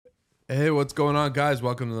Hey, what's going on, guys?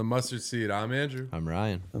 Welcome to the Mustard Seed. I'm Andrew. I'm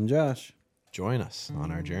Ryan. I'm Josh. Join us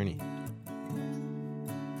on our journey.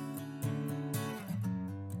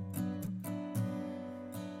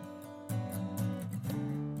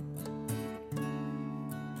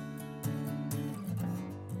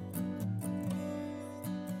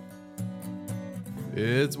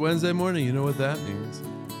 It's Wednesday morning. You know what that means.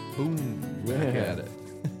 Boom. Back at it.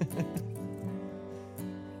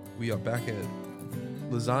 We are back at it.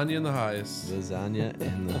 Lasagna in the highest. Lasagna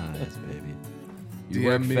in the highest, baby.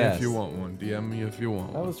 DM me if you want one. DM me if you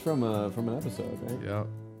want That one. was from an episode, right? Yeah.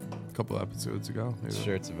 A couple episodes ago. Maybe.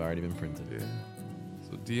 Shirts have already been printed. Yeah.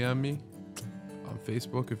 So DM me on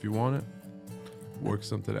Facebook if you want it. Work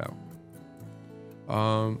something out.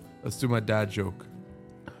 Let's do my dad joke.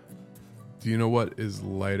 Do you know what is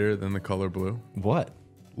lighter than the color blue? What?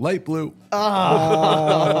 Light blue.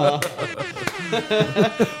 That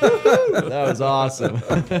was awesome.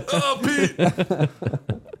 Oh, Pete!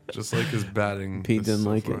 Just like his batting. Pete this didn't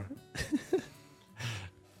like far.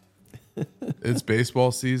 It's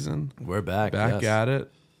baseball season. We're back. Back yes. at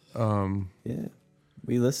it. Yeah.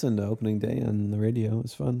 We listened to opening day on the radio. It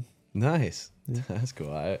was fun. Nice. That's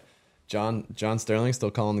cool. John Sterling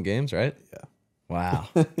still calling the games, right? Yeah. Wow.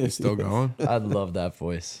 He's still going. I'd love that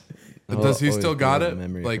voice. Does he Always still been got a it?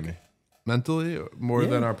 memory for Like me. mentally more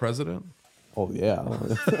than our president? Oh yeah.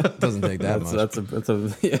 Doesn't take that much. that's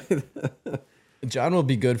a yeah. John will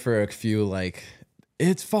be good for a few, like,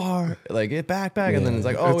 it's far, like, it back, and then it's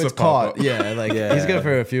like, oh, It's a it's caught. pop-up. Yeah, like, Yeah. he's good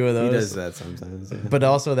for a few of He those. does that sometimes. Yeah. But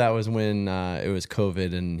also, that was when it was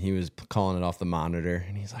COVID and he was calling it off the monitor.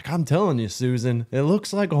 And he's like, I'm telling you, Susan, it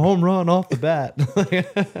looks like a home run off the bat.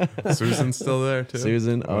 Susan's still there too.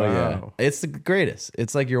 Susan, oh, yeah. Wow. It's the greatest.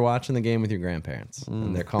 It's like you're watching the game with your grandparents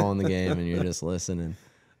and they're calling the game and you're just listening.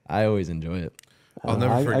 I always enjoy it. I'll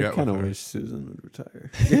never forget I kind of with her. wish Susan would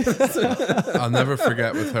retire. I'll never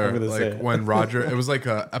forget with her. I'm gonna say Like it. when Roger, it was like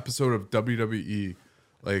a episode of WWE,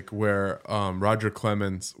 like where Roger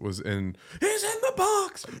Clemens was in. He's in the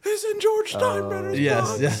box. He's in George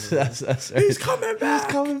Steinbrenner's box. That's right. He's coming back.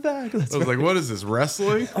 He's coming back. That's I was like, what is this,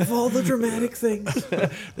 wrestling? Of all the dramatic things.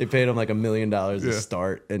 They paid him like $1 million to Yeah.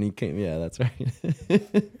 start, and he came. Yeah, that's right.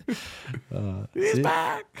 He's see?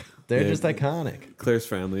 back. They're Yeah. just iconic. Claire's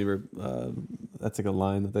family, that's like a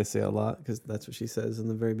line that they say a lot because that's what she says in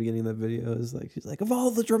the very beginning of that video. Is like she's like, of all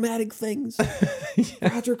the dramatic things,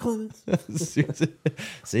 Roger Clemens.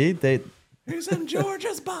 See, He's in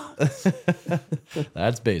George's box.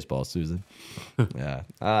 that's baseball, Susan. Yeah,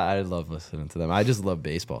 I love listening to them. I just love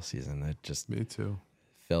baseball season. It just Me too.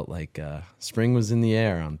 felt like spring was in the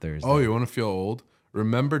air on Thursday. Oh, you want to feel old?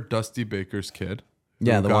 Remember Dusty Baker's kid?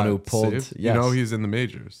 Yeah, the one got who pulled- saved? yes. You know he's in the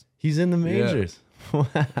majors. he's in the majors. Wow,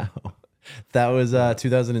 that was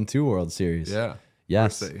 2002 World Series. Yeah.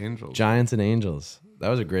 Yes, Versus the Angels. Giants and Angels. That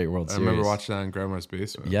was a great World I Series. remember watching that in Grandma's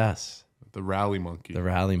basement. Yes. The Rally Monkey. The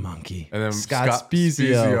Rally Monkey. And then Scott Scott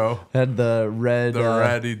Spezio Spezio. had the red, The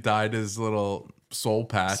red, he dyed his little soul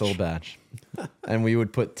patch. soul batch. And we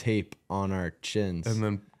would put tape on our chins And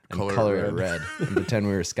then and color, it red and pretend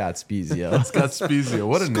we were Scott Spezio. Scott Spezio.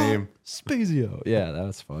 What a name. Spezio. Yeah, that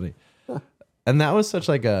was funny. And that was such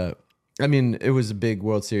like I mean, it was a big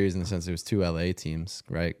World Series in the sense it was two LA teams,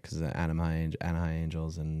 right? Because the Anaheim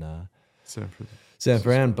Angels and Sanford. San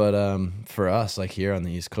Fran. But for us, like here on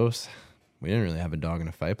the East Coast, we didn't really have a dog in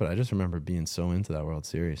a fight. But I just remember being so into that World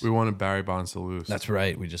Series. We wanted Barry Bonds to lose. That's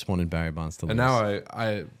right. We just wanted Barry Bonds to lose. And now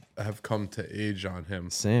I have come to age on him.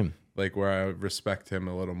 Same. Like where I respect him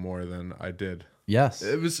a little more than I did. Yes.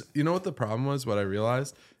 It was, you know what the problem was? What I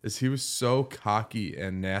realized is he was so cocky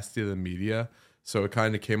and nasty to the media. So it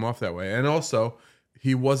kind of came off that way. And also,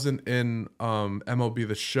 he wasn't in MLB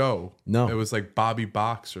The Show. No. It was like Bobby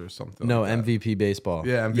Box or something. No, like that. MVP baseball.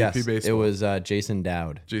 Yeah, MVP Yes, baseball. It was Jason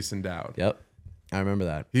Dowd. Jason Dowd. Yep. I remember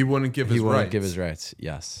that. He wouldn't give He his wouldn't rights. give his rights.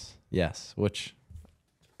 Yes. Yes. Which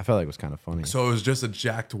I felt like was kind of funny. So it was just a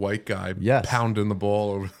jacked white guy Yes. pounding the ball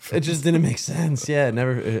over the field. It just didn't make sense. Yeah, it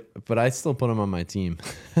never. But I still put him on my team.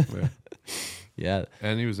 Yeah. Yeah.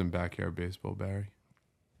 And he was in backyard baseball, Barry.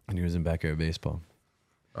 And he was in backyard baseball.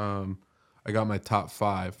 I got my top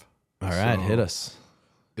 5. All right, So hit us.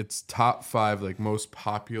 It's top 5 like most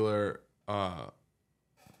popular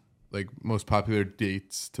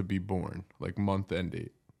dates to be born, like month and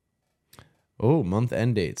date. Oh, month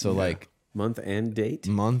end date. So like Month and date.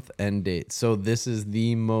 month end date. So this is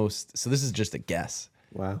the most. So this is just a guess,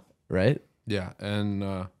 Wow. right? Yeah, and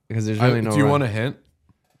Because there's really no. do you rhyme. want a hint,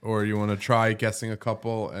 or you want to try guessing a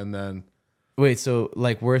couple and then? Wait, so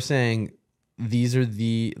like we're saying these are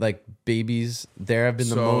the like babies. There have been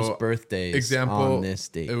the So, most birthdays Example on this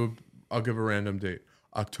date. I'll give a random date.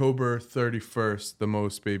 October 31st, the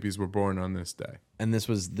most babies were born on this day. And this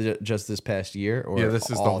was just this past year, or Yeah, this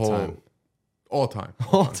is the all whole time? all time.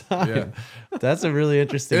 All time. Yeah. That's a really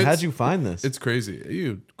interesting. It's- How'd you find this? It's crazy.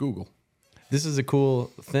 You Google. This is a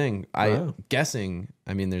cool thing. Wow. Guessing.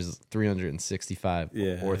 I mean, there's 365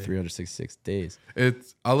 Yeah. or 366 days.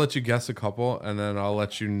 I'll let you guess a couple, and then I'll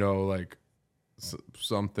let you know like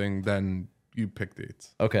something. Then you pick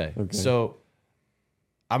dates. Okay. Okay. So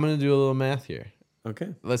I'm gonna do a little math here.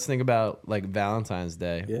 Okay. Let's think about like Valentine's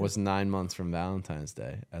Day. Yeah. What's 9 months from Valentine's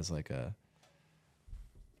Day as like a?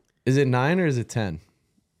 Is it 9 or is it 10?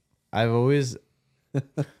 I've always.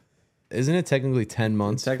 Isn't it technically 10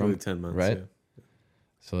 months? Technically from- 10 months, right? yeah.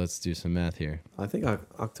 So let's do some math here. I think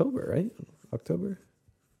October, right? October?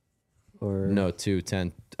 Or No, 2,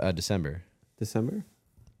 10, December December?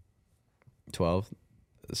 12.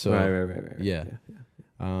 So right. yeah.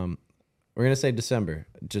 We're gonna say December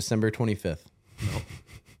 25th.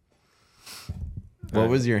 What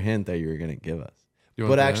was your hint that you were gonna give us? You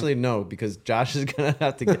want But the actually, no, because Josh is gonna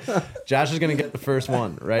have to. Josh is gonna get the first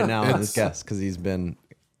one right now on his guess because he's been.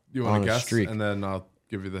 You on want a to guess, streak. and then I'll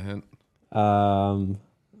give you the hint.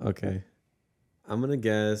 Okay. I'm going to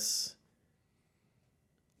guess.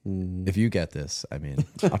 If you get this, I mean,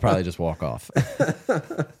 I'll probably just walk off.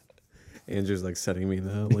 Andrew's like setting me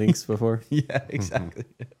the links before. Yeah, exactly.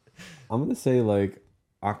 I'm going to say like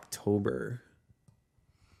October.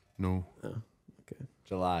 No, Okay.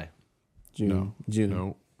 July, June. No. June.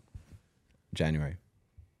 no, January,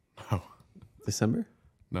 no, December?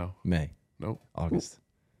 no, May, nope, August.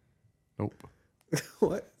 nope.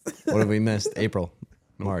 What? What have we missed? April,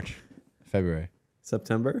 March, February.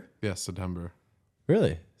 September? Yeah, September.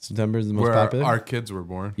 Really? September is the most Where popular? our kids were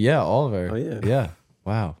born. Yeah, all of our. Oh, yeah. Yeah.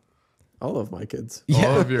 Wow. All of my kids.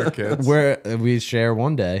 All of your kids. Where we share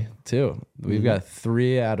one day too. We've got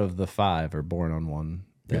 3 out of the 5 are born on one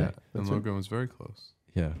day. Yeah, and Logan was very close.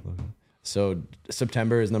 Yeah. So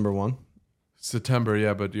September is number 1. September,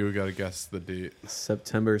 yeah, but you got to guess the date.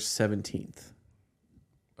 September 17th.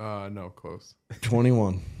 No, close.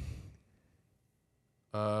 21.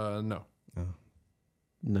 No,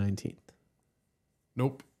 19th.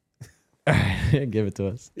 nope. Give it to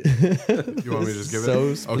us. You want me to just give So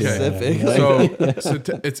it? specific. Okay.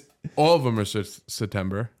 So it's all of them are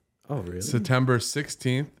September. Oh, really? September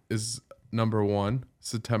 16th is number 1.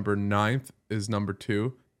 September 9th is number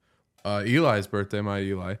 2. Eli's birthday, my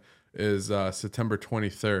Eli, is September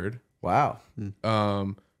 23rd. Wow.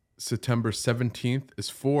 September 17th is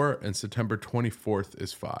 4, and September 24th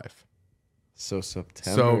is 5. So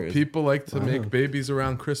September. So is- people like to make babies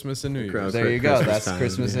around Christmas and New Year's. There you go. Christmas That's time,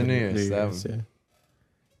 Christmas and New Year's. That Year's, one. yeah.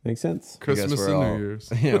 Makes sense. Christmas we're and all- New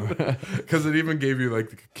Year's. Yeah. Because it even gave you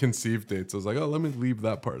like the conceived dates. I was like, oh, let me leave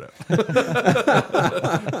that part out.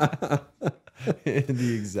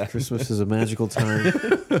 The exact. Christmas is a magical time.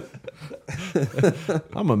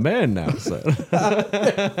 I'm a man now. So.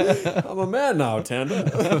 I'm a man now,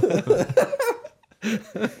 Tanda.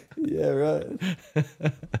 Yeah, right.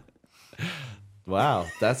 Wow,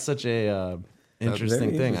 that's such a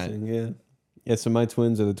interesting Very thing. interesting, yeah, so my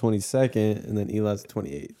twins are the 22nd, and then Eli's the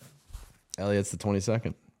 28th. Elliot's the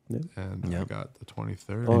 22nd. And I Yep. got the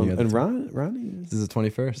 23rd. Oh, you got and the Ronnie is This is the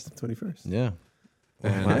 21st. the 21st. Yeah.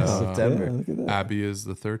 And Nice. September. Yeah, look at that. Abby is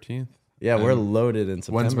the 13th. Yeah, we're And loaded in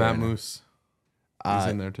September. When's Matt right now. Moose? He's Uh,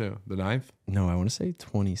 in there too. The 9th? No, I want to say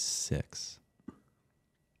 26.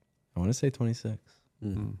 I want to say 26.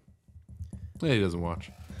 Mm. Yeah, he doesn't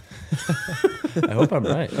watch. I hope I'm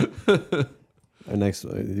right. Our next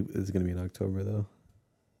is going to be in October, though.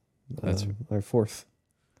 That's our 4th.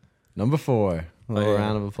 Number 4. A little yeah.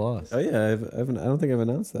 round of applause. Oh, yeah, I don't think I've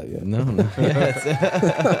announced that yet. No, no. Yeah,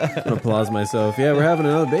 it's- I'm gonna applause myself. Yeah, we're having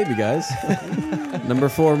another baby, guys. Number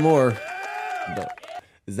 4 more.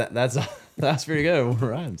 Is that's pretty good. It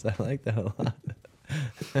rhymes. I like that a lot.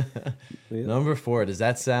 Yeah. Number 4. Does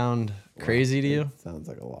that sound crazy to you? It sounds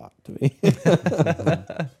like a lot to me.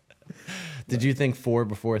 Did you think 4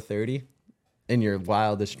 before 30 in your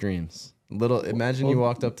wildest dreams? Imagine you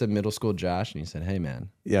walked up to middle school Josh and you said, "Hey, man."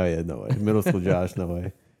 Yeah, no way. Middle school Josh, no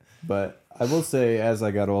way. But I will say, as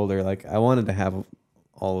I got older, like I wanted to have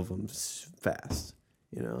all of them fast.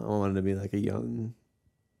 You know, I wanted to be like a young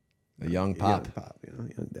Pop. young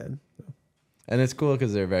dad. So, And it's cool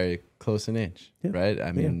because they're very close in age, Yeah. right?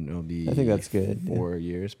 I mean, it'll be I think that's good, yeah. 4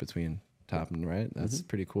 years between Top and right. That's Mhm.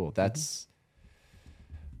 pretty cool. That's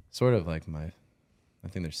sort of like I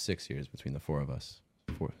think there's 6 years between the 4 of us.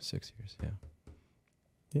 6 years, yeah.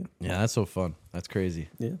 Yeah. Yeah, that's so fun. That's crazy.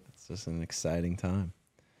 Yeah. It's just an exciting time.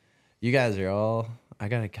 You guys are all. I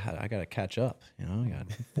gotta catch up. You know, I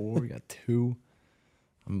got 4, I got 2.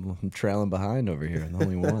 I'm trailing behind over here. I'm the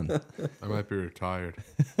only one. I might be retired.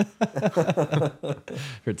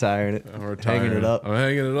 Retiring it. I'm retired. Hanging it up. I'm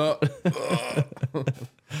hanging it up.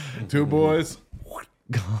 2 boys.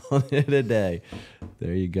 Calling it a day.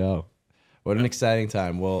 There you go. What an exciting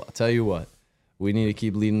time. Well, I'll tell you what. We need to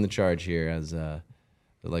keep leading the charge here as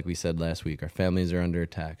like we said last week, our families are under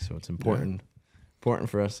attack. So it's important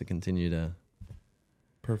for us to continue to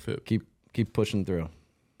Perfect. keep pushing through.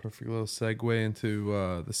 Perfect little segue into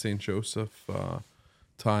the St. Joseph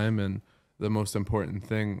time. And the most important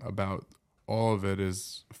thing about all of it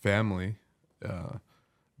is family.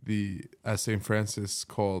 As St. Francis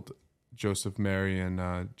called Joseph, Mary,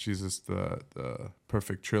 and Jesus the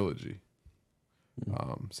perfect trilogy.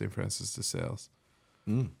 St. Francis de Sales.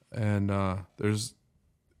 And there's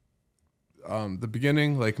the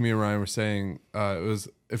beginning, like me and Ryan were saying, it was,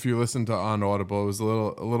 if you listen to on Audible, it was a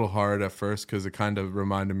little hard at first because it kind of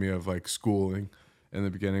reminded me of like schooling in the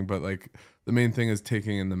beginning. But like the main thing is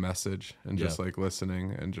taking in the message and just like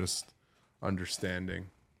listening and just understanding.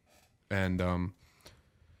 And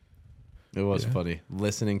it was funny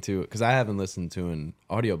listening to it because I haven't listened to an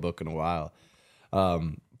audiobook in a while.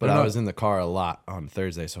 But I was in the car a lot on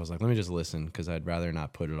Thursday, so I was like, let me just listen because I'd rather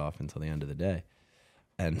not put it off until the end of the day.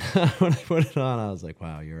 And when I put it on, I was like,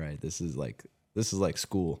 wow, you're right. This is like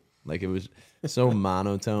school. Like it was so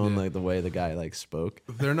monotone, like the way the guy like spoke.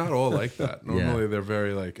 They're not all like that. Normally they're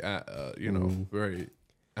very like, very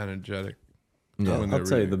energetic. Yeah. I'll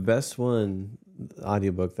tell you, the best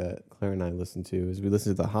audiobook that Claire and I listened to is we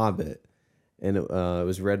listened to The Hobbit, and it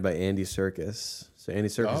was read by Andy Serkis. So Andy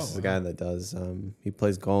Serkis is the guy that does, he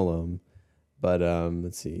plays Gollum. But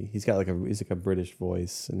let's see, he's got he's like a British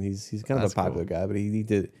voice, and he's kind of a popular guy. But he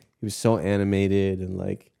was so animated and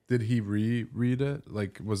like. Did he reread it?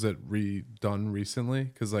 Like, was it redone recently?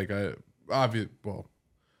 Because like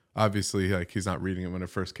obviously like he's not reading it when it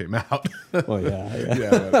first came out. Oh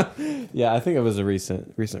yeah. Yeah. I think it was a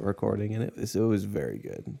recent recording, and it was very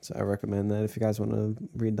good. So I recommend that if you guys want to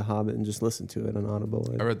read The Hobbit and just listen to it on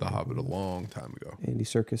Audible. I read The Hobbit a long time ago. Andy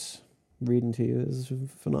Serkis reading to you is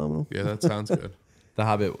phenomenal. Yeah, that sounds good. The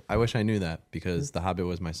Hobbit. I wish I knew that because The Hobbit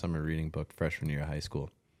was my summer reading book freshman year of high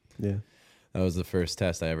school. Yeah. That was the first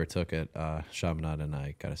test I ever took at Chaminade, and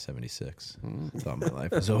I got a 76. Thought my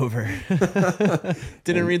life was over.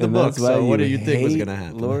 Didn't read the book, so what do you think was going to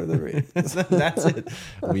happen? Lord of the Rings. That's it.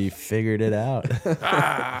 We figured it out.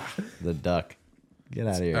 The duck. Get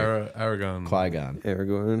out of here. Aragon. Qui-Gon.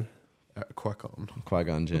 Aragorn.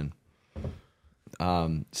 Qui-Gon Jinn.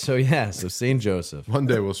 So St. Joseph. One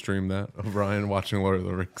day we'll stream that of Ryan watching Lord of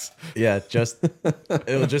the Rings. Yeah,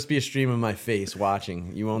 it'll just be a stream of my face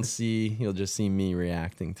watching. You'll just see me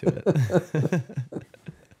reacting to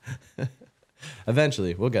it.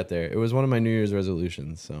 Eventually, we'll get there. It was one of my New Year's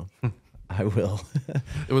resolutions, so I will.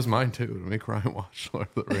 It was mine too, to make Ryan watch Lord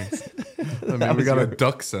of the Rings. I mean, we got a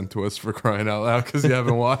duck sent to us for crying out loud because you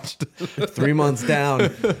haven't watched. 3 months down.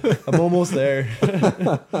 I'm almost there.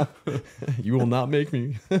 You will not make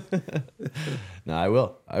me. No, I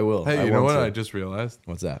will. Hey, you know what I just realized?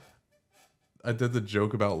 What's that? I did the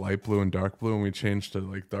joke about light blue and dark blue, and we changed to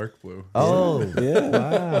like dark blue. Oh, yeah.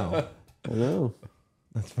 Wow. I know.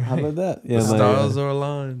 That's right. How about that? Yeah, The stars are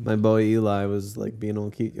aligned. My boy Eli was like being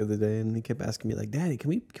all cute the other day, and he kept asking me like, "Daddy, can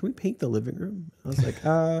we paint the living room?" I was like,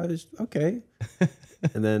 okay."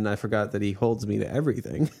 And then I forgot that he holds me to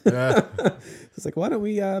everything. Yeah. It's like, why don't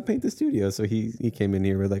we paint the studio? So he came in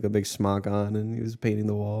here with like a big smock on, and he was painting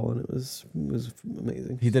the wall, and it was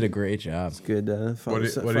amazing. He did a great job. It's good. What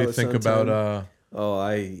do you think about? Oh,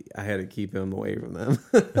 I had to keep him away from them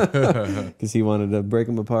because he wanted to break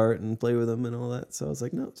them apart and play with them and all that. So I was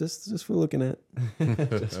like, no, just for looking at.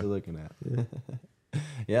 Just for looking at.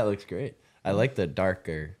 Yeah, it looks great. I like the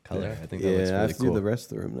darker color. I think that looks really I have to cool. do the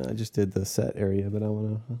rest of the room now. I just did the set area, but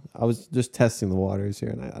I was just testing the waters here,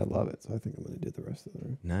 and I love it. So I think I'm going to do the rest of the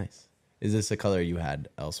room. Nice. Is this a color you had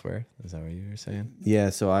elsewhere? Is that what you were saying?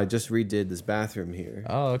 Yeah, so I just redid this bathroom here.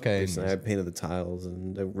 Oh, okay. I painted the tiles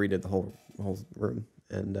and I redid the whole room,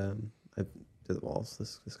 and I did the walls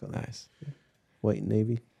this color. Nice. White and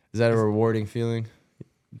navy. Is that a rewarding feeling?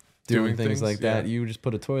 Doing things things like that? yeah. You just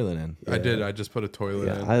put a toilet in. I did. I just put a toilet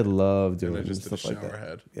in. I love doing and I just did a stuff like shower that.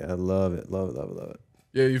 head. Yeah, I love it. Love it.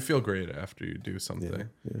 Yeah, you feel great after you do something.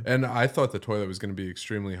 Yeah. And I thought the toilet was going to be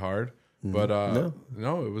extremely hard, but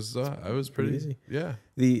no, it was. I was pretty easy. Yeah,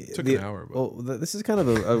 it took an hour. But. This is kind of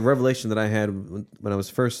a revelation that I had when I was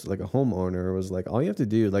first like a homeowner. Was like all you have to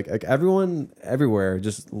do, like everyone everywhere,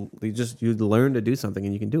 you learn to do something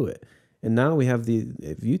and you can do it. And now we have the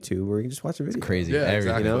YouTube where you can just watch a video. It's crazy. Yeah,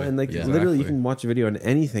 exactly. You know, and like literally you can watch a video on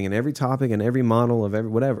anything and every topic and every model of every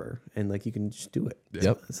whatever, and like you can just do it.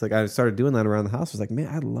 Yep. It's like I started doing that around the house. I was like, man,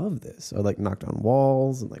 I love this. I like knocked on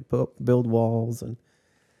walls and like build walls and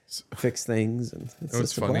fix things, and it's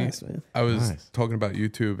just funny. A blast, man. I was talking about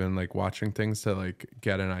YouTube and like watching things to like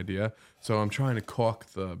get an idea. So I'm trying to caulk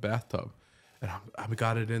the bathtub, and I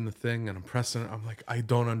got it in the thing, and I'm pressing it. I'm like, I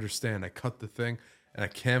don't understand. I cut the thing, and I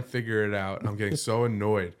can't figure it out. And I'm getting so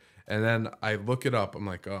annoyed. And then I look it up. I'm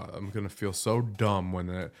like, oh, I'm gonna feel so dumb when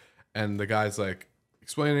it. And the guy's like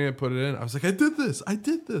explaining it, put it in. I was like, I did this.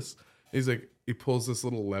 He's like, he pulls this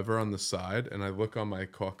little lever on the side, and I look on my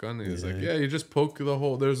caulk gun, and he's like, yeah, you just poke the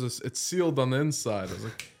hole. There's this, it's sealed on the inside. I was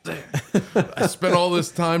like, damn. I spent all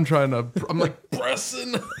this time trying to, I'm like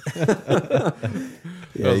pressing.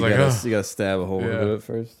 Yeah, you gotta stab a hole into it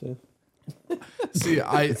first. Too. See,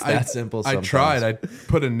 it's that simple. I tried. I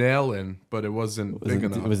put a nail in, but it wasn't big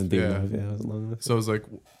enough. It wasn't deep enough. Yeah, it wasn't long enough. So I was like,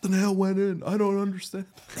 the nail went in. I don't understand.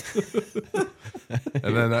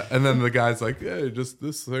 and then the guy's like, yeah, just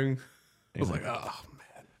this thing. I was like, oh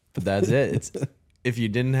man. But that's it. It's if you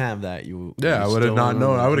didn't have that, you I would have not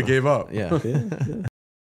known. I would have gave up. Yeah.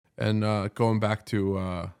 And going back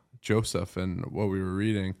to Joseph and what we were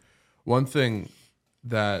reading, one thing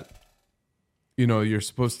that you're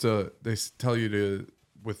supposed to, they tell you to,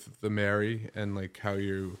 with the Mary and like how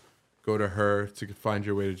you go to her to find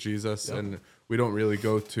your way to Jesus. Yep. And people don't really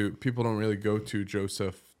go to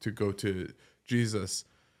Joseph to go to Jesus.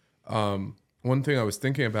 One thing I was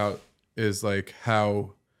thinking about is like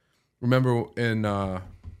how, remember in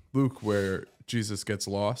Luke where Jesus gets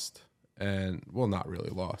lost, and well, not really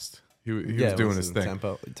lost. He was doing his thing.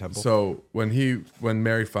 Temple. So when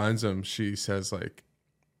Mary finds him, she says like,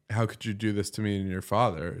 how could you do this to me and your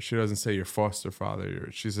father? She doesn't say your foster father.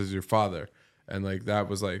 She says your father. And like, that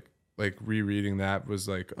was like rereading that was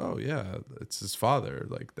like, oh yeah, it's his father.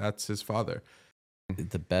 Like that's his father.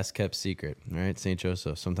 The best kept secret, right? St.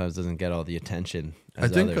 Joseph sometimes doesn't get all the attention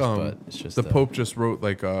as I think others, but it's just the Pope just wrote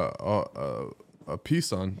like a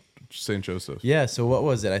piece on St. Joseph. Yeah. So what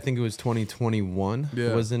was it? I think it was 2021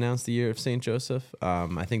 was announced the year of St. Joseph.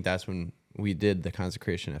 I think that's when we did the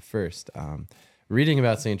consecration at first. Reading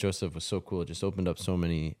about St. Joseph was so cool. It just opened up so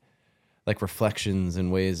many like reflections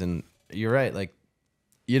and ways. And you're right. Like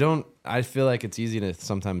I feel like it's easy to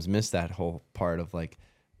sometimes miss that whole part of like,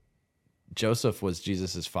 Joseph was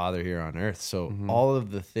Jesus's father here on earth. So all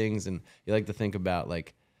of the things, and you like to think about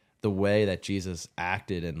like the way that Jesus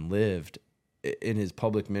acted and lived in his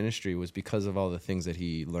public ministry was because of all the things that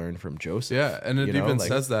he learned from Joseph. Yeah, and it even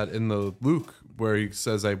says that in the Luke where he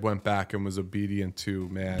says, I went back and was obedient to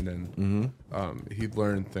man, and he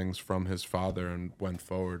learned things from his father and went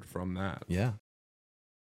forward from that. Yeah.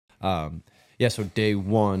 So day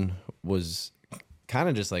one was kind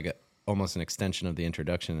of just like almost an extension of the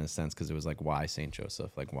introduction in a sense, because it was like, why St.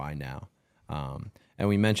 Joseph? Like, why now? And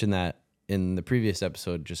we mentioned that in the previous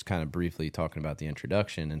episode, just kind of briefly talking about the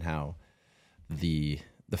introduction and how the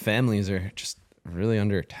families are just really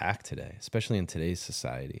under attack today, especially in today's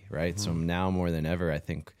society, right? So now more than ever, I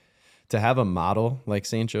think to have a model like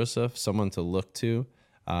St. Joseph, someone to look to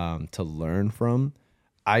learn from,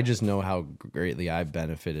 I just know how greatly I've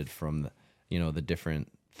benefited from the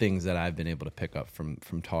different things that I've been able to pick up from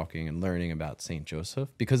talking and learning about St. Joseph,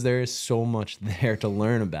 because there is so much there to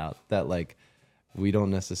learn about that like we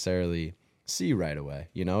don't necessarily see right away.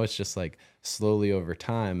 It's just like slowly over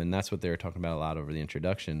time. And that's what they were talking about a lot over the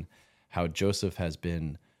introduction, how Joseph has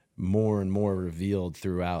been more and more revealed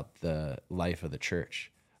throughout the life of the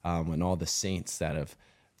church, and all the saints that have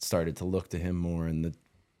started to look to him more, and the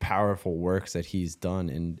powerful works that he's done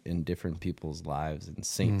in different people's lives and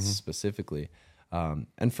saints specifically.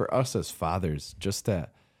 And for us as fathers, just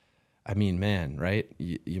that, I mean, man, right?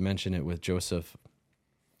 You mentioned it with Joseph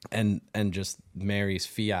and just Mary's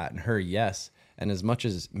fiat and her yes. And as much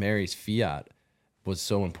as Mary's fiat was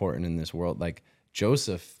so important in this world, like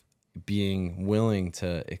Joseph being willing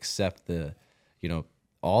to accept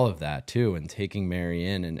all of that too, and taking Mary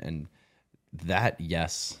in, and that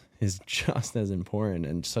yes is just as important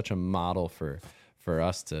and such a model for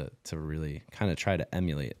us to really kind of try to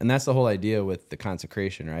emulate. And that's the whole idea with the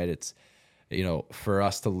consecration, right? It's, for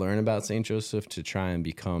us to learn about St. Joseph, to try and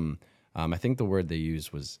become, I think the word they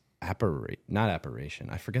used was not apparition.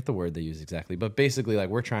 I forget the word they used exactly, but basically like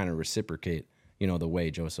we're trying to reciprocate, the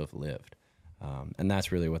way Joseph lived. And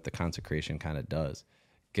that's really what the consecration kind of does.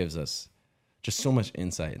 Gives us just so much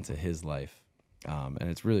insight into his life. And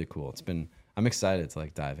it's really cool. I'm excited to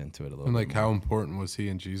like dive into it a little bit. And like, how important was he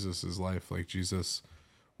in Jesus's life? Like Jesus,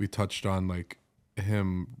 we touched on like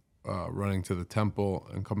him running to the temple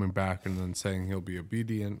and coming back and then saying he'll be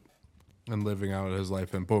obedient and living out his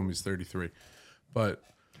life, and boom, he's 33. But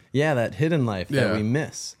yeah, that hidden life that we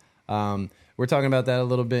miss. We're talking about that a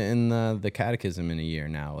little bit in the catechism in a year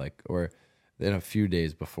now, like, or in a few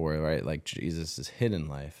days before, right? Like Jesus' hidden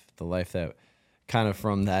life, the life that kind of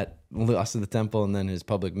from that loss of the temple and then his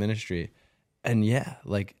public ministry. And yeah,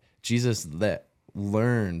 like Jesus that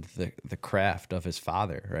learned the craft of his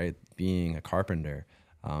father, right? Being a carpenter.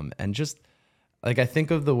 And just like, I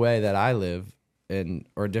think of the way that I live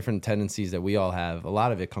or different tendencies that we all have, a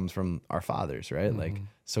lot of it comes from our fathers, right? Mm-hmm. Like,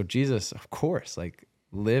 so Jesus, of course, like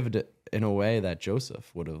lived in a way that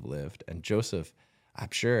Joseph would have lived. And Joseph,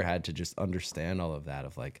 I'm sure, had to just understand all of that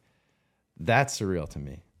of like, that's surreal to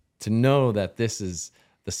me. To know that this is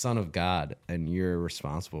the Son of God and you're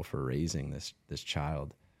responsible for raising this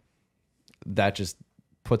child, that just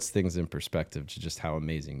puts things in perspective to just how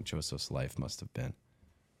amazing Joseph's life must have been.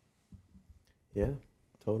 Yeah,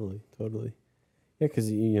 totally. Yeah,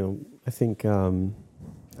 because, I think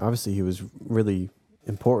obviously he was really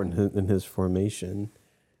important in his formation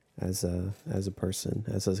as a person,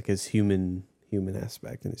 as like his human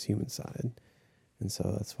aspect and his human side. And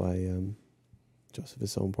so that's why Joseph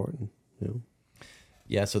is so important,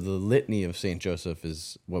 Yeah, so the litany of St. Joseph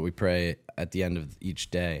is what we pray at the end of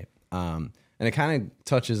each day. And it kind of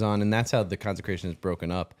touches on, and that's how the consecration is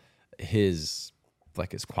broken up, his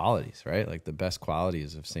qualities, right? Like the best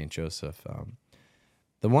qualities of St. Joseph.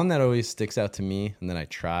 The one that always sticks out to me and that I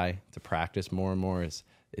try to practice more and more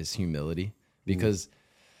is humility. Because,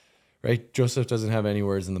 right, Joseph doesn't have any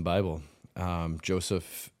words in the Bible.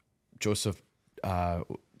 Joseph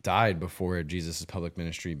died before Jesus' public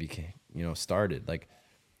ministry started. Like,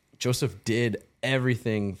 Joseph did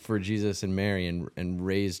everything for Jesus and Mary and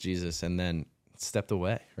raised Jesus and then stepped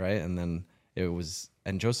away, right? And then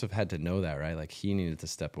and Joseph had to know that, right? Like, he needed to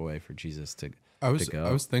step away for Jesus to go.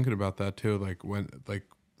 I was thinking about that too. Like, when, like,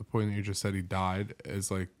 the point that you just said he died is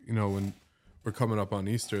like, when we're coming up on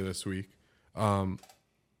Easter this week,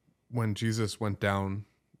 when Jesus went down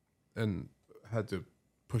and had to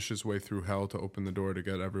push his way through hell to open the door to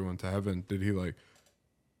get everyone to heaven, did he like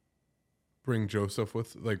bring Joseph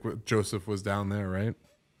with, like, Joseph was down there, right?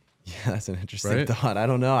 Yeah, that's an interesting thought. I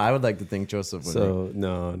don't know. I would like to think Joseph would. So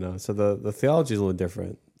no. So the theology is a little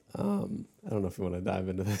different. I don't know if you want to dive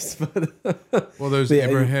into this, but well, there's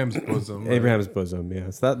Abraham's bosom. Right? Abraham's bosom,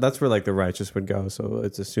 yeah. So that's where like the righteous would go. So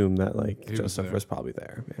it's assumed that like Joseph was probably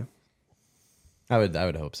there. Yeah, I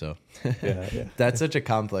would hope so. Yeah. That's such a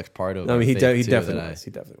complex part of. I mean, he definitely was.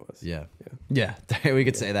 He definitely was. Yeah. We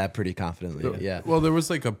could say that pretty confidently. Yeah. Well, there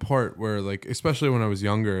was like a part where, like, especially when I was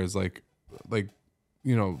younger, is like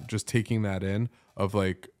just taking that in of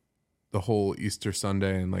like the whole Easter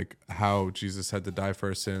Sunday and like how Jesus had to die for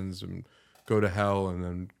our sins and go to hell and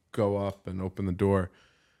then go up and open the door,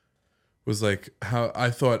 was like how I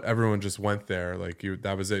thought everyone just went there. Like,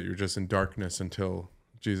 that was it. You're just in darkness until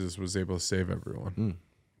Jesus was able to save everyone.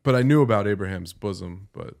 But I knew about Abraham's bosom,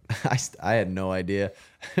 but I had no idea.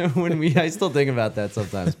 I still think about that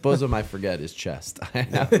sometimes. Bosom, I forget, is chest. I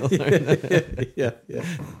have to learn that. Yeah.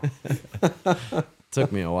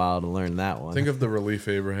 Took me a while to learn that one. Think of the relief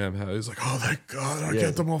Abraham had. He's like, oh, thank God, I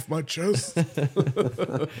get them off my chest.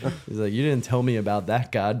 He's like, you didn't tell me about that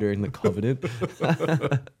God during the covenant.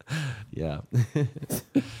 Yeah.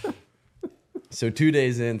 So 2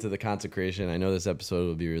 days into the consecration, I know this episode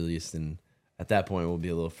will be released, and at that point we'll be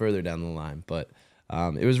a little further down the line. But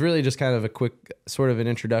it was really just kind of a quick sort of an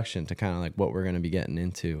introduction to kind of like what we're going to be getting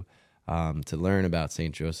into, to learn about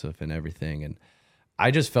St. Joseph and everything. And I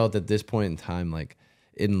just felt at this point in time, like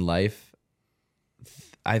in life,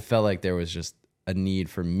 I felt like there was just a need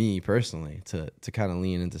for me personally to kind of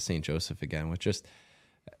lean into St. Joseph again, with just,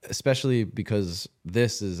 especially because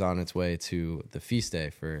this is on its way to the feast day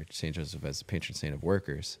for St. Joseph as the patron saint of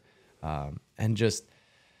workers. And just,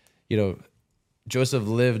 Joseph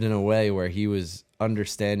lived in a way where he was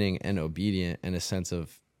understanding and obedient in a sense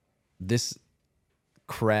of this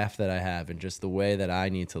craft that I have and just the way that I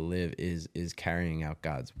need to live is carrying out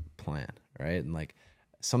God's plan, right? And like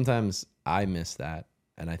sometimes I miss that,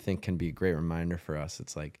 and I think can be a great reminder for us.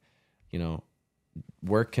 It's like,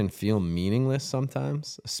 work can feel meaningless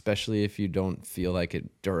sometimes, especially if you don't feel like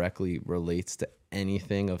it directly relates to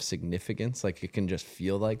anything of significance. Like it can just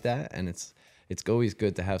feel like that, and it's always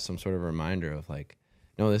good to have some sort of reminder of like,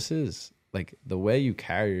 no, this is like the way you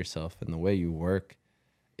carry yourself and the way you work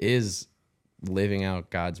is living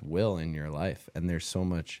out God's will in your life. And there's so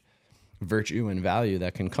much virtue and value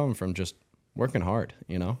that can come from just working hard,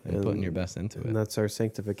 and putting your best into it. And that's our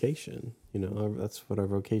sanctification. That's what our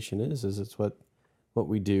vocation is it's what what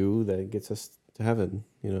we do that gets us to heaven,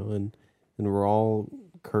 and we're all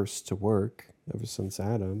cursed to work ever since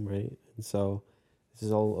Adam, right? And so this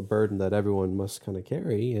is all a burden that everyone must kind of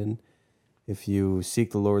carry. And if you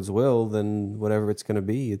seek the Lord's will, then whatever it's going to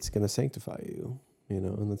be, it's going to sanctify you,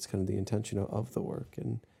 and that's kind of the intention of the work.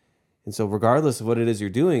 And so regardless of what it is you're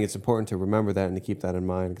doing, it's important to remember that and to keep that in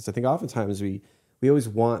mind. Because I think oftentimes we always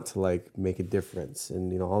want to like make a difference.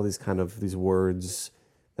 And, all these kind of these words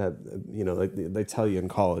that, like they tell you in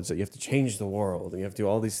college that you have to change the world and you have to do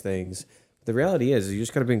all these things. The reality is you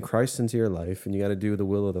just got to bring Christ into your life and you got to do the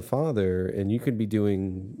will of the Father. And you could be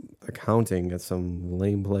doing accounting at some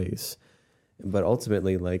lame place. But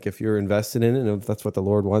ultimately, like if you're invested in it and if that's what the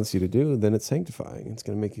Lord wants you to do, then it's sanctifying. It's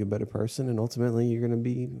going to make you a better person. And ultimately, you're going to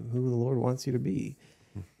be who the Lord wants you to be,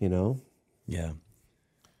 Yeah.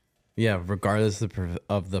 Yeah. Regardless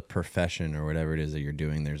of the profession or whatever it is that you're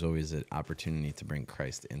doing, there's always an opportunity to bring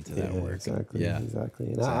Christ into that work. Exactly. Yeah,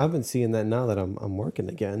 exactly. And I've been seeing that now that I'm working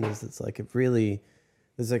again. It's like it really,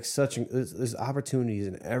 there's like there's opportunities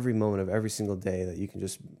in every moment of every single day that you can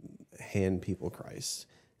just hand people Christ.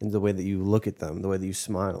 And the way that you look at them, the way that you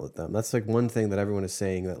smile at them. That's like one thing that everyone is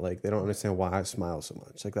saying that like they don't understand why I smile so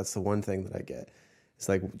much. Like that's the one thing that I get. It's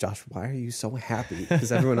like, Josh, why are you so happy?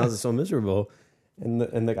 Because everyone else is so miserable.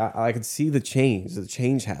 And like I could see the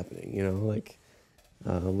change happening, like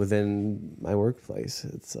within my workplace.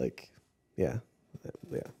 It's like, yeah.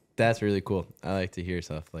 That's really cool. I like to hear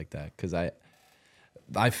stuff like that because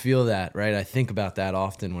I feel that, right? I think about that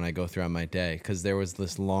often when I go throughout my day because there was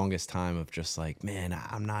this longest time of just like, man,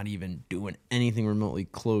 I'm not even doing anything remotely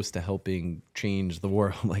close to helping change the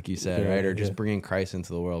world, like you said, right? Or just bringing Christ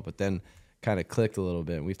into the world. But then kind of clicked a little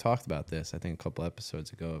bit. And we've talked about this, I think, a couple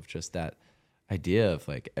episodes ago of just that idea of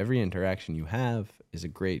like every interaction you have is a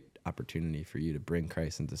great opportunity for you to bring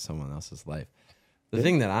Christ into someone else's life. The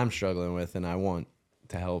thing that I'm struggling with and I want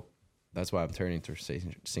to help, that's why I'm turning to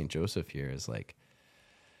St. Joseph here, is like,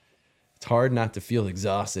 it's hard not to feel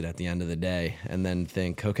exhausted at the end of the day and then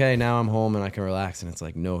think, okay, now I'm home and I can relax. And it's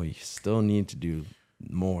like, no, you still need to do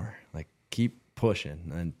more. Like keep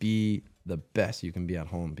pushing and be the best you can be at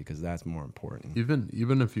home because that's more important.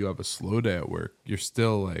 Even if you have a slow day at work, you're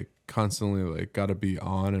still like constantly like got to be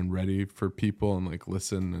on and ready for people and like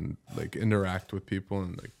listen and like interact with people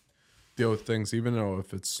and like deal with things, even though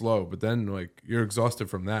if it's slow. But then like you're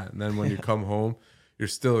exhausted from that. And then when you come home, you're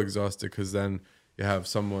still exhausted because then you have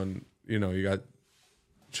someone, you got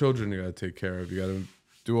children you got to take care of. You got to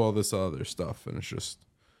do all this other stuff. And it's just,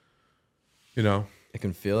 It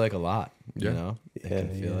can feel like a lot, It can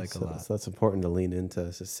feel like a lot. So that's important to lean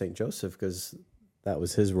into St. Joseph because that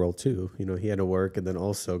was his role too. He had to work and then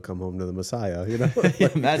also come home to the Messiah,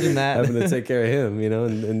 Imagine that. Having to take care of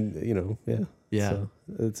him, Yeah. So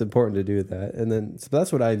it's important to do that. And then, so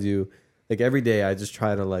that's what I do. Like every day I just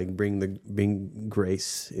try to like bring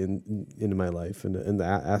grace into my life and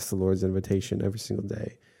ask the Lord's invitation every single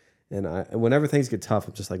day. And whenever things get tough,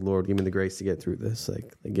 I'm just like, Lord, give me the grace to get through this.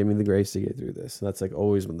 Like give me the grace to get through this. And that's like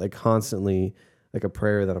always like constantly like a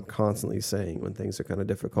prayer that I'm constantly saying when things are kind of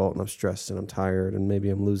difficult and I'm stressed and I'm tired and maybe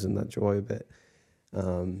I'm losing that joy a bit.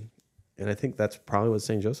 And I think that's probably what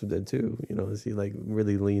St. Joseph did too, is he like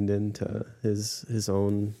really leaned into his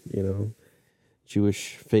own,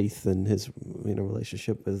 Jewish faith and his,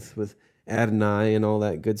 relationship with Adonai and all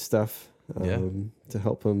that good stuff to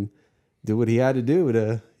help him do what he had to do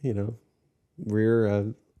to,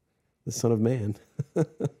 rear the Son of Man.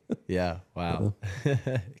 Yeah. Wow.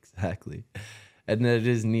 Exactly. And it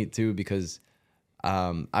is neat too, because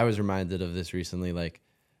I was reminded of this recently, like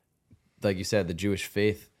you said, the Jewish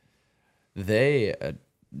faith, they,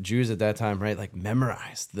 Jews at that time, right, like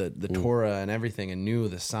memorized the Torah and everything and knew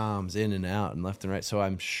the Psalms in and out and left and right. So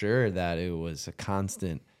I'm sure that it was a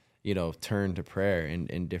constant, turn to prayer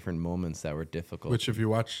in different moments that were difficult. Which if you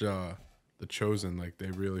watch The Chosen, like they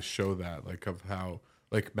really show that, like of how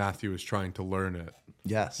like Matthew is trying to learn it.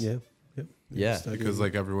 Yes. Yeah. Yep. Yeah. Because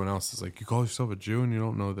like everyone else is like, you call yourself a Jew and you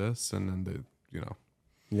don't know this. And then they,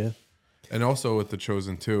 Yeah. And also with The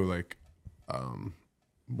Chosen too, like,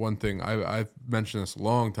 one thing I've mentioned this a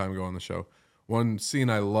long time ago on the show. One scene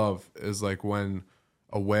I love is like when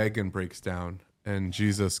a wagon breaks down and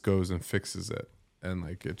Jesus goes and fixes it, and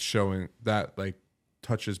like it's showing that like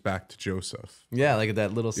touches back to Joseph. Yeah, like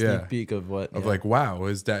that little sneak peek of what like wow,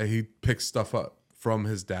 his dad, he picks stuff up from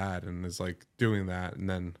his dad and is like doing that, and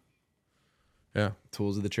then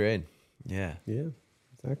tools of the trade. Yeah,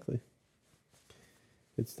 exactly.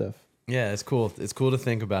 Good stuff. Yeah, it's cool. It's cool to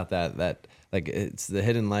think about that like it's the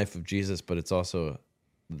hidden life of Jesus, but it's also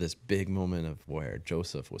this big moment of where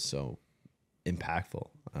Joseph was so impactful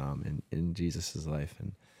in Jesus's life.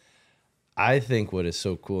 And I think what is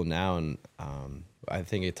so cool now, and I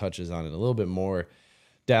think it touches on it a little bit more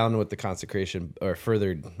down with the consecration or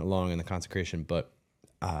further along in the consecration, but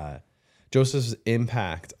Joseph's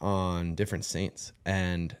impact on different saints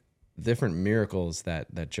and different miracles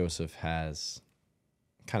that Joseph has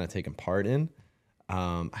kind of taken part in.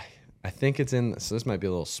 I think it's in, so this might be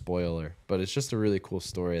a little spoiler, but it's just a really cool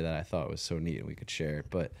story that I thought was so neat and we could share.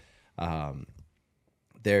 But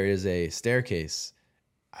there is a staircase.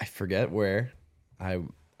 I forget where.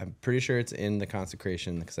 I'm pretty sure it's in the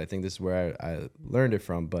consecration because I think this is where I learned it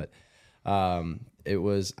from. But it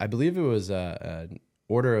was, I believe it was an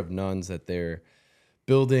order of nuns that they're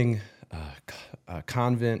building a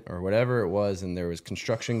convent or whatever it was, and there was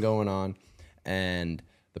construction going on, and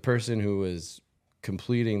the person who was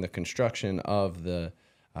completing the construction of the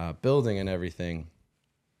building and everything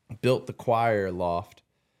built the choir loft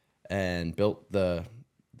and built the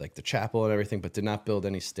chapel and everything, but did not build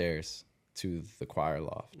any stairs to the choir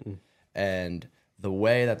loft. And the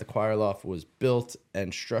way that the choir loft was built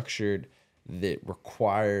and structured, that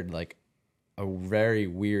required like a very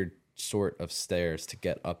weird sort of stairs to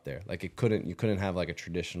get up there. Like you couldn't have like a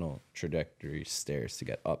traditional trajectory stairs to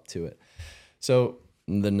get up to it. So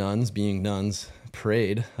the nuns, being nuns,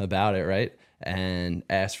 prayed about it, right? And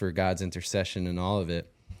asked for God's intercession and all of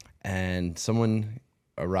it. And someone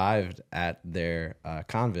arrived at their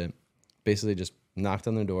convent, basically just knocked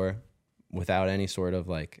on their door without any sort of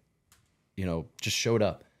like, just showed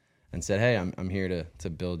up and said, "Hey, I'm here to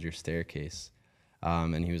build your staircase."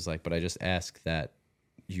 And he was like, "But I just ask that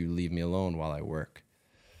you leave me alone while I work."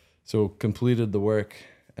 So completed the work,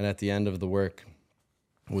 and at the end of the work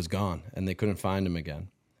was gone, and they couldn't find him again.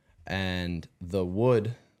 And the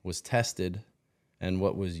wood was tested, and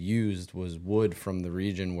what was used was wood from the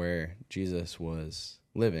region where Jesus was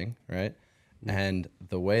living, right? And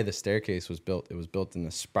the way the staircase was built, it was built in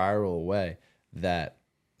a spiral way that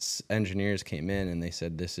engineers came in and they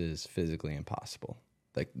said, "This is physically impossible.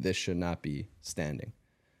 Like, this should not be standing."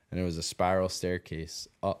 And it was a spiral staircase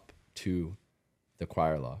up to the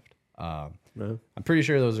choir loft. I'm pretty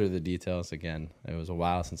sure those are the details. Again, it was a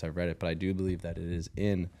while since I've read it, but I do believe that it is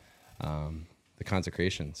in the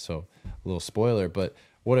consecration. So a little spoiler, but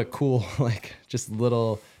what a cool, just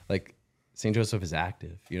little, St. Joseph is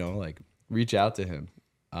active, reach out to him.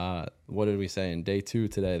 What did we say in day 2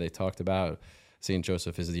 today? They talked about St.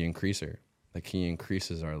 Joseph is the increaser. Like, he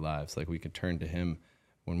increases our lives. Like, we can turn to him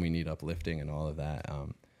when we need uplifting and all of that.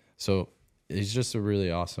 So he's just a really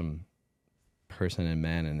awesome person and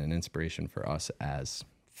man, and an inspiration for us as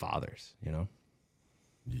fathers,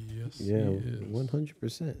 Yes. Yeah,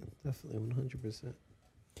 100%. Definitely 100%.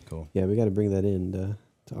 Cool. Yeah, we got to bring that in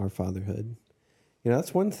to our fatherhood.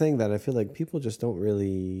 That's one thing that I feel like people just don't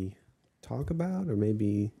really talk about or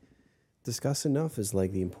maybe discuss enough, is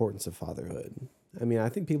like the importance of fatherhood. I mean, I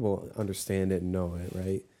think people understand it and know it,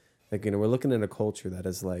 right? Like, we're looking at a culture that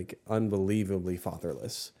is like unbelievably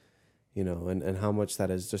fatherless, and how much that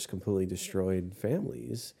has just completely destroyed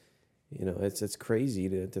families. It's crazy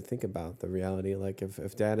to think about the reality. Like,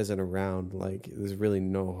 if dad isn't around, like, there's really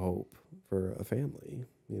no hope for a family,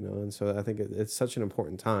 and so I think it's such an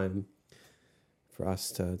important time for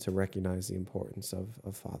us to recognize the importance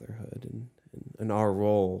of fatherhood and our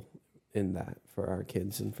role in that for our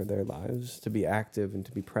kids and for their lives, to be active and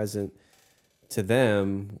to be present to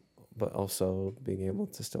them, but also being able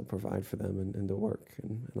to still provide for them and to work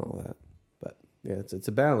and all that. But yeah, it's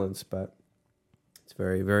a balance, but it's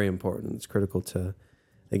very, very important. It's critical to,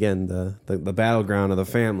 again, the battleground of the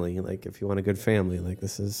family. Like, if you want a good family, like,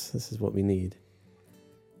 this is what we need,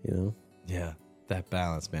 Yeah, that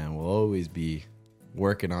balance, man. We'll always be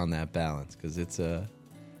working on that balance, because it's a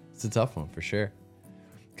tough one for sure.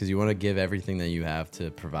 Because you want to give everything that you have to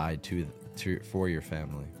provide for your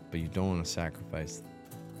family, but you don't want to sacrifice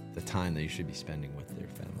the time that you should be spending with your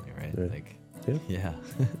family, right? Yeah. Yeah.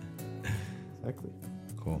 Exactly.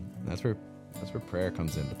 Cool. That's where prayer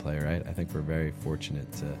comes into play, right? I think we're very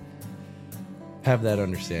fortunate to have that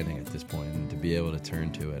understanding at this point and to be able to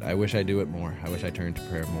turn to it. I wish I do it more. I wish I turned to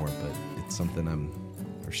prayer more, but it's something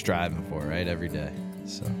we're striving for, right? Every day.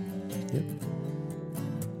 So, yep.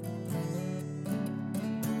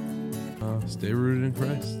 Stay rooted in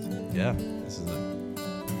Christ. Yeah, this is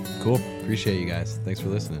it. Cool. Appreciate you guys. Thanks for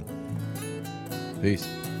listening. Peace.